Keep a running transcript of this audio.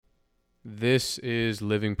This is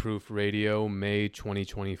Living Proof Radio, May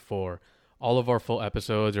 2024. All of our full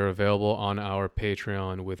episodes are available on our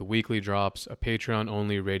Patreon with weekly drops, a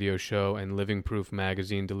Patreon-only radio show, and Living Proof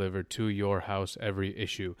magazine delivered to your house every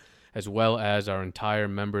issue, as well as our entire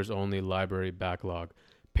members-only library backlog.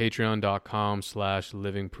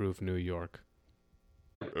 Patreon.com/livingproofnewyork.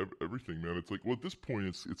 Everything, man. It's like, well, at this point,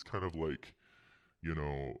 it's kind of like, you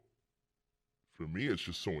know, for me, it's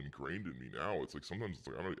just so ingrained in me now. It's like sometimes it's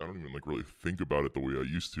like I don't even like really think about it the way I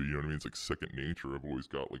used to. You know what I mean? It's like second nature. I've always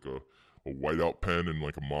got like a whiteout pen and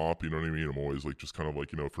like a mop. You know what I mean? I'm always like just kind of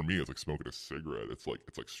like, you know, for me, it's like smoking a cigarette. It's like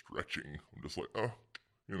stretching. I'm just like, oh,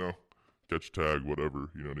 you know, catch tag, whatever.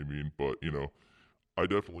 You know what I mean? But you know, I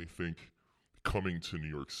definitely think coming to New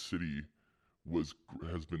York City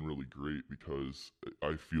has been really great because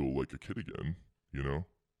I feel like a kid again. You know,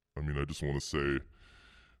 I mean, I just want to say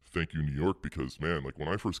thank you, New York, because man, like when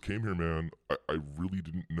I first came here, man, I really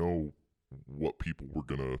didn't know what people were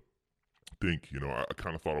gonna think. You know, I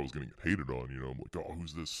kind of thought I was gonna get hated on. You know, I'm like, oh,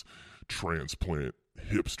 who's this transplant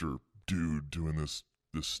hipster dude doing this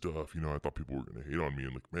stuff? You know, I thought people were gonna hate on me,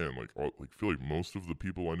 and like, man, like, I feel like most of the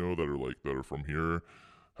people I know that are from here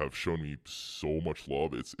have shown me so much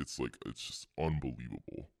love. It's just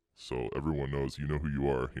unbelievable. So everyone knows, you know who you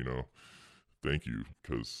are. You know, thank you,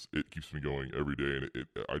 because it keeps me going every day, and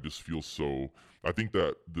I just feel so. I think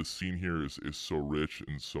that the scene here is so rich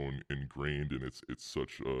and so ingrained, and it's so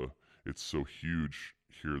huge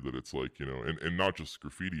here that it's like, you know, and not just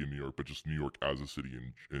graffiti in New York, but just New York as a city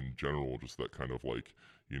in general, just that kind of like,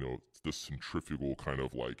 you know, the centrifugal kind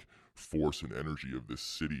of like force and energy of this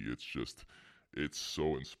city. It's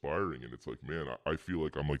so inspiring, and it's like, man, I feel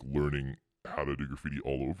like I'm like learning how to do graffiti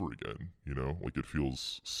all over again. You know, like it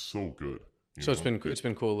feels so good. So it's been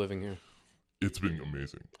cool living here. It's been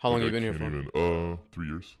amazing. How long like, have you been here for? 3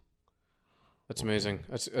 years. That's amazing.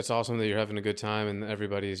 It's awesome that you're having a good time and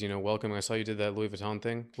everybody's, you know, welcome. I saw you did that Louis Vuitton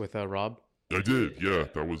thing with Rob. I did, yeah.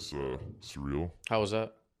 That was surreal. How was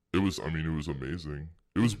that? It was amazing.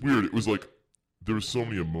 It was weird. It was like there was so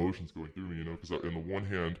many emotions going through me, you know, because on the one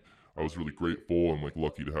hand, I was really grateful and like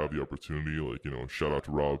lucky to have the opportunity. Like, you know, shout out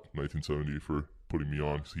to Rob 1970 for putting me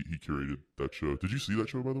on, because he curated that show. Did you see that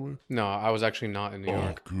show, by the way? No, I was actually not in New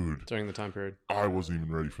York. Good. During the time period. I wasn't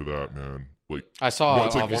even ready for that, man. Like, I saw.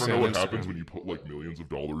 It's like, want to know what Instagram. happens when you put like millions of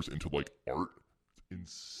dollars into like art?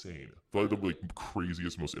 Insane. Probably the like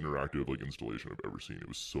craziest, most interactive like installation I've ever seen. It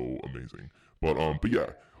was so amazing. But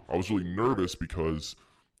yeah, I was really nervous because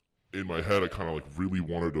in my head I kind of like really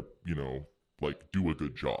wanted to, you know, like do a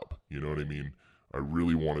good job. You know what I mean? I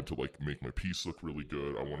really wanted to like make my piece look really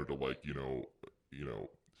good. I wanted to like, you know,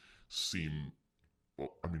 seem,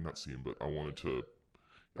 well, I mean not seem, but I wanted to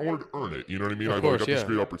earn it. You know what I mean? Of course, got this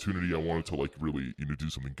great opportunity. I wanted to like really, you know, do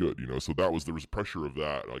something good. You know, so there was pressure of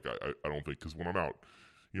that. Like I don't think, because when I'm out,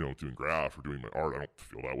 you know, doing graph or doing my art, I don't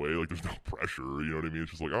feel that way. Like there's no pressure. You know what I mean?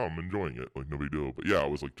 It's just like, oh, I'm enjoying it. Like no big deal. But yeah, I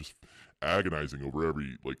was like just agonizing over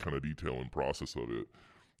every like kind of detail and process of it.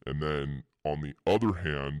 And then on the other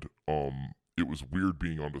hand, it was weird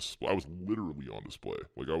being on display. I was literally on display.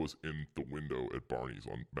 Like I was in the window at Barney's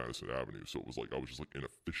on Madison Avenue. So it was like I was just like in a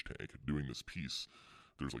fish tank doing this piece.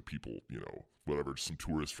 There's like people, you know, whatever, some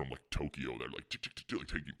tourists from like Tokyo. They're like, like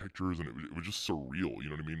taking pictures, and it was just surreal. You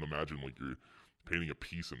know what I mean? Imagine like you're painting a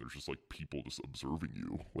piece and there's just like people just observing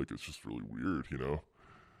you. Like it's just really weird, you know.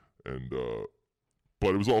 And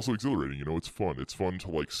but it was also exhilarating. You know, it's fun. It's fun to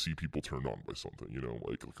like see people turned on by something. You know,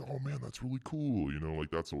 like oh man, that's really cool. You know, like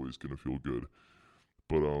that's always gonna feel good.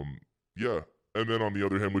 But yeah. And then on the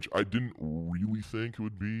other hand, which I didn't really think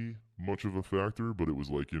would be much of a factor, but it was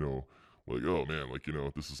like, you know, like, oh man, like, you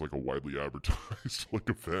know, this is like a widely advertised like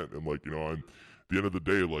event, and like, you know, I'm at the end of the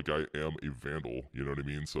day, like I am a vandal, you know what I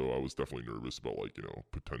mean? So I was definitely nervous about like, you know,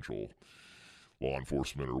 potential law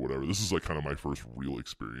enforcement or whatever. This is like kind of my first real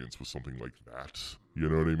experience with something like that, you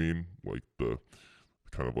know what I mean? Like the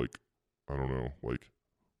kind of like, I don't know, like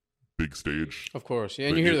big stage. Of course, yeah,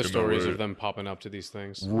 and you hear the stories of them popping up to these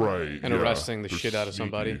things, right? And arresting the shit out of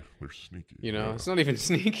somebody. They're sneaky. You know, it's not even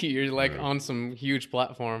sneaky. You're like on some huge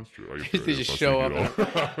platform. They just show up.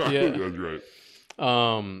 Yeah, that's right.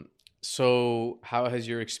 So how has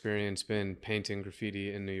your experience been painting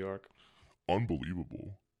graffiti in New York?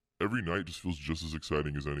 Unbelievable. Every night just feels just as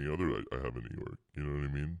exciting as any other I have in New York. You know what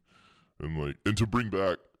I mean? And like, and to bring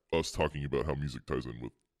back us talking about how music ties in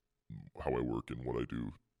with how I work and what I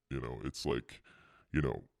do. You know, it's like, you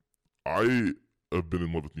know, I have been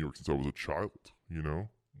in love with New York since I was a child, you know,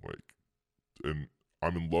 like, and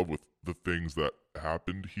I'm in love with the things that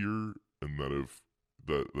happened here and that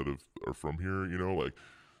are from here, you know, like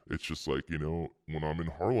it's just like, you know, when I'm in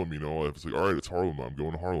Harlem, you know, it's like, all right, it's Harlem, I'm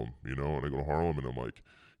going to Harlem, you know, and I go to Harlem and I'm like,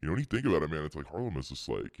 you know, when you think about it, man, it's like Harlem is just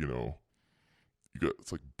like, you know,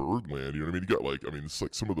 it's like Birdland, you know what I mean? You got like, I mean, it's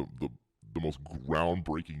like some of the most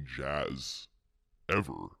groundbreaking jazz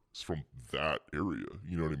ever is from that area,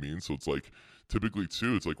 you know what I mean? So it's like, typically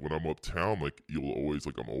too, it's like when I'm uptown, like you'll always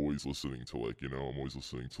like I'm always listening to like, you know, I'm always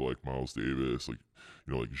listening to like Miles Davis, like,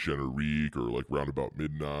 you know, like Generique or like Roundabout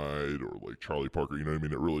Midnight or like Charlie Parker, you know what I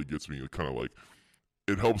mean? It really gets me kind of like,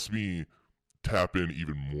 it helps me tap in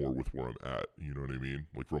even more with where I'm at, you know what I mean?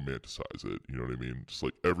 Like romanticize it, you know what I mean? Just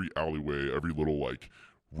like every alleyway, every little like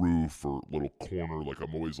roof or little corner, like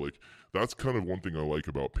I'm always like, that's kind of one thing I like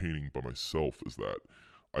about painting by myself is that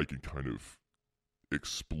I can kind of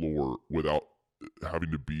explore without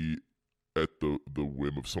having to be at the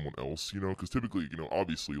whim of someone else, you know, because typically, you know,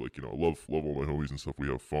 obviously, like, you know, I love all my homies and stuff, we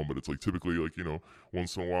have fun, but it's like typically, like, you know,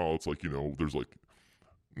 once in a while it's like, you know, there's like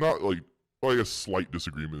not like a slight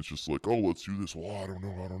disagreement. It's just like, oh, let's do this. Well, I don't know.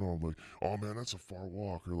 I'm like, oh man, that's a far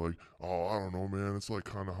walk, or like, oh, I don't know, man, it's like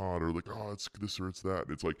kind of hot, or like, oh, it's this or it's that.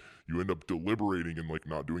 And it's like you end up deliberating and like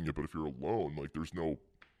not doing it. But if you're alone, like, there's no,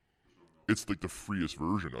 it's like the freest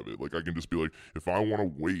version of it. Like I can just be like, if I want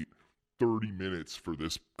to wait 30 minutes for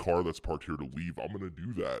this car that's parked here to leave, I'm gonna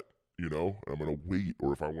do that. You know, I'm gonna wait.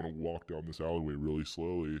 Or if I want to walk down this alleyway really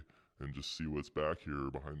slowly and just see what's back here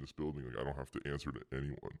behind this building, like I don't have to answer to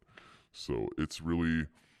anyone. So it's really,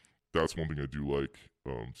 that's one thing I do like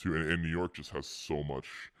too. And New York just has so much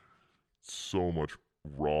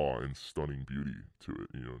raw and stunning beauty to it.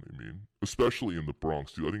 You know what I mean? Especially in the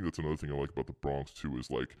Bronx too. I think that's another thing I like about the Bronx too is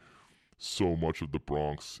like so much of the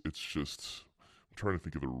Bronx. It's just, I'm trying to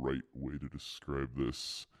think of the right way to describe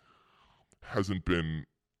this. Hasn't been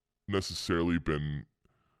necessarily been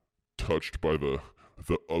touched by the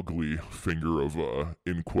ugly finger of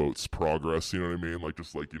in quotes progress, you know what I mean? Like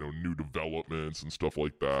just like, you know, new developments and stuff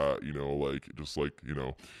like that, you know, like just like, you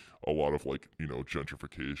know, a lot of like, you know,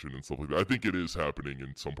 gentrification and stuff like that. I think it is happening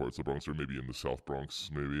in some parts of the Bronx or maybe in the South Bronx.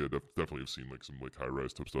 Maybe I definitely have seen like some like high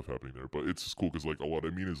rise type stuff happening there. But it's just cool because like a lot I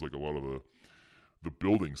mean is like a lot of the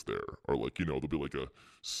buildings there are like, you know, there'll be like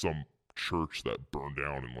some church that burned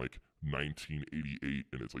down in like 1988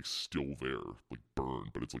 and it's like still there, like burned,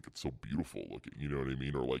 but it's like it's so beautiful looking, you know what I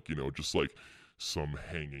mean? Or like, you know, just like some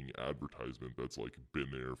hanging advertisement that's like been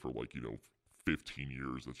there for like, you know, 15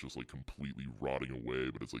 years that's just like completely rotting away,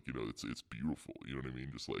 but it's like, you know, it's beautiful, you know what I mean?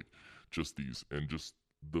 Just like just these and just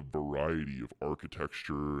the variety of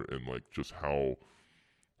architecture and like just how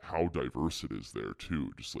diverse it is there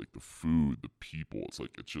too. Just like the food, the people. It's like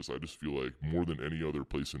it's just I just feel like more than any other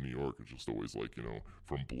place in New York, it's just always like, you know,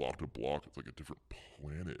 from block to block, it's like a different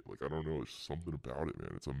planet. Like I don't know, there's something about it,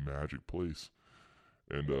 man. It's a magic place.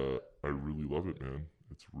 And I really love it, man.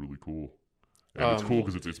 It's really cool. And it's cool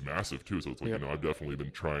because it's massive too. So it's like, Yep. you know, I've definitely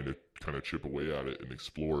been trying to kind of chip away at it and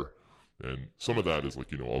explore. And some of that is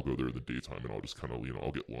like, you know, I'll go there in the daytime and I'll just kind of, you know,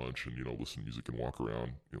 I'll get lunch and, you know, listen to music and walk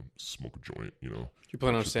around, you know, smoke a joint, you know. You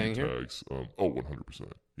plan on Just staying here? tags. Oh,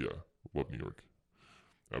 100%. Yeah. Love New York.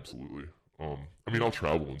 Absolutely. I mean, I'll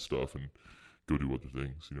travel and stuff and go do other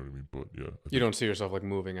things, you know what I mean? But yeah. You don't see yourself like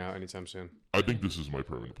moving out anytime soon. I think this is my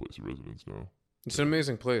permanent place of residence now. It's an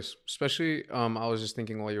amazing place, especially. I was just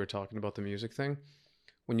thinking while you were talking about the music thing.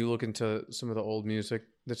 When you look into some of the old music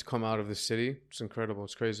that's come out of the city, it's incredible.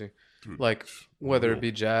 It's crazy. Dude, Like whether unreal. it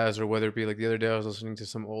be jazz or whether it be like the other day I was listening to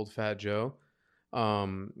some old Fat Joe,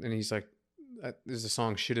 and he's like, "There's a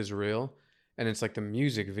song Shit Is Real," and it's like the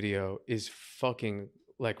music video is fucking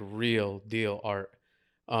like real deal art.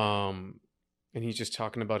 And he's just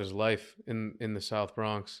talking about his life in the South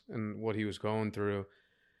Bronx and what he was going through.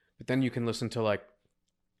 But then you can listen to like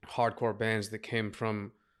hardcore bands that came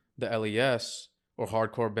from the LES or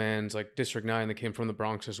hardcore bands like District 9 that came from the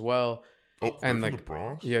Bronx as well. Oh, And from like, the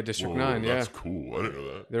Bronx? yeah, District Whoa, 9, yeah. that's cool. I didn't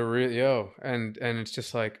know that. They're real, yo. And it's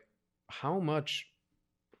just like how much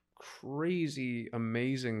crazy,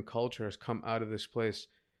 amazing culture has come out of this place.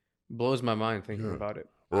 Blows my mind thinking Yeah. about it.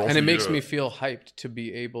 Or also, And it makes yeah, me feel hyped to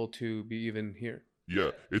be able to be even here.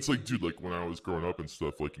 yeah, it's like, dude, like when I was growing up and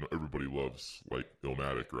stuff, like, you know, everybody loves like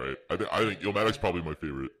Illmatic, right? I think Illmatic's probably my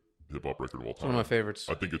favorite hip hop record of all It's one time. of my favorites.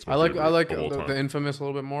 I think it's my I like favorite of all time. the Infamous a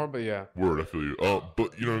little bit more, but yeah. Word, I feel you.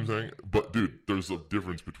 But you know what I'm saying? But dude, there's a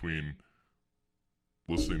difference between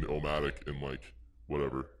listening to Illmatic in like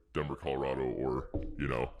whatever Denver, Colorado, or you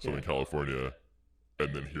know Southern California,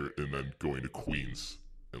 and then going to Queens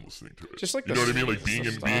and listening to it. Just like you the know what I mean? Like s- the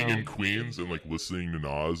being in style. Queens and like listening to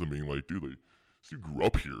Nas and being like, dude, like, you grew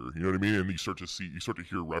up here, you know what I mean? And you start to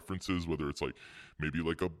hear references, whether it's like maybe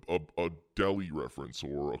like a deli reference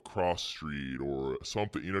or a cross street or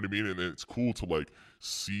something, you know what I mean? And it's cool to like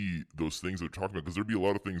see those things they're talking about, because there'd be a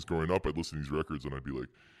lot of things growing up. I'd listen to these records and I'd be like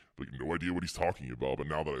no idea what he's talking about. But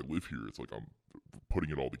now that I live here, it's like I'm putting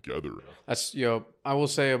it all together. That's I will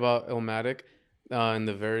say about Illmatic, in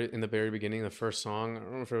the very beginning, the first song. I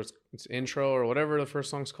don't know if it's intro or whatever the first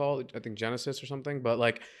song's called. I think Genesis or something. But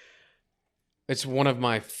like, it's one of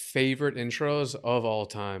my favorite intros of all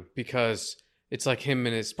time, because it's like him,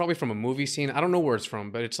 and it's probably from a movie scene. I don't know where it's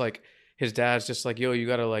from, but it's like his dad's just like, yo, you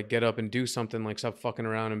gotta like get up and do something, like stop fucking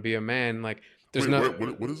around and be a man. Like there's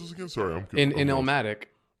What is this again? Sorry, I'm in lost. Illmatic.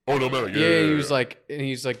 Oh, Illmatic. Yeah, he was like, and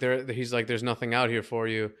he's like, there's nothing out here for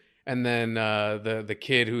you. And then the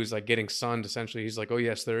kid who's like getting sunned, essentially, he's like, oh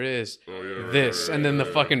yes, there is this. And then the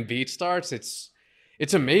fucking beat starts.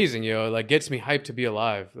 It's amazing, like gets me hyped to be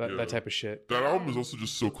alive. That type of shit. That album is also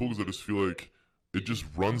just so cool because I just feel like it just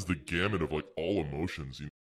runs the gamut of like all emotions.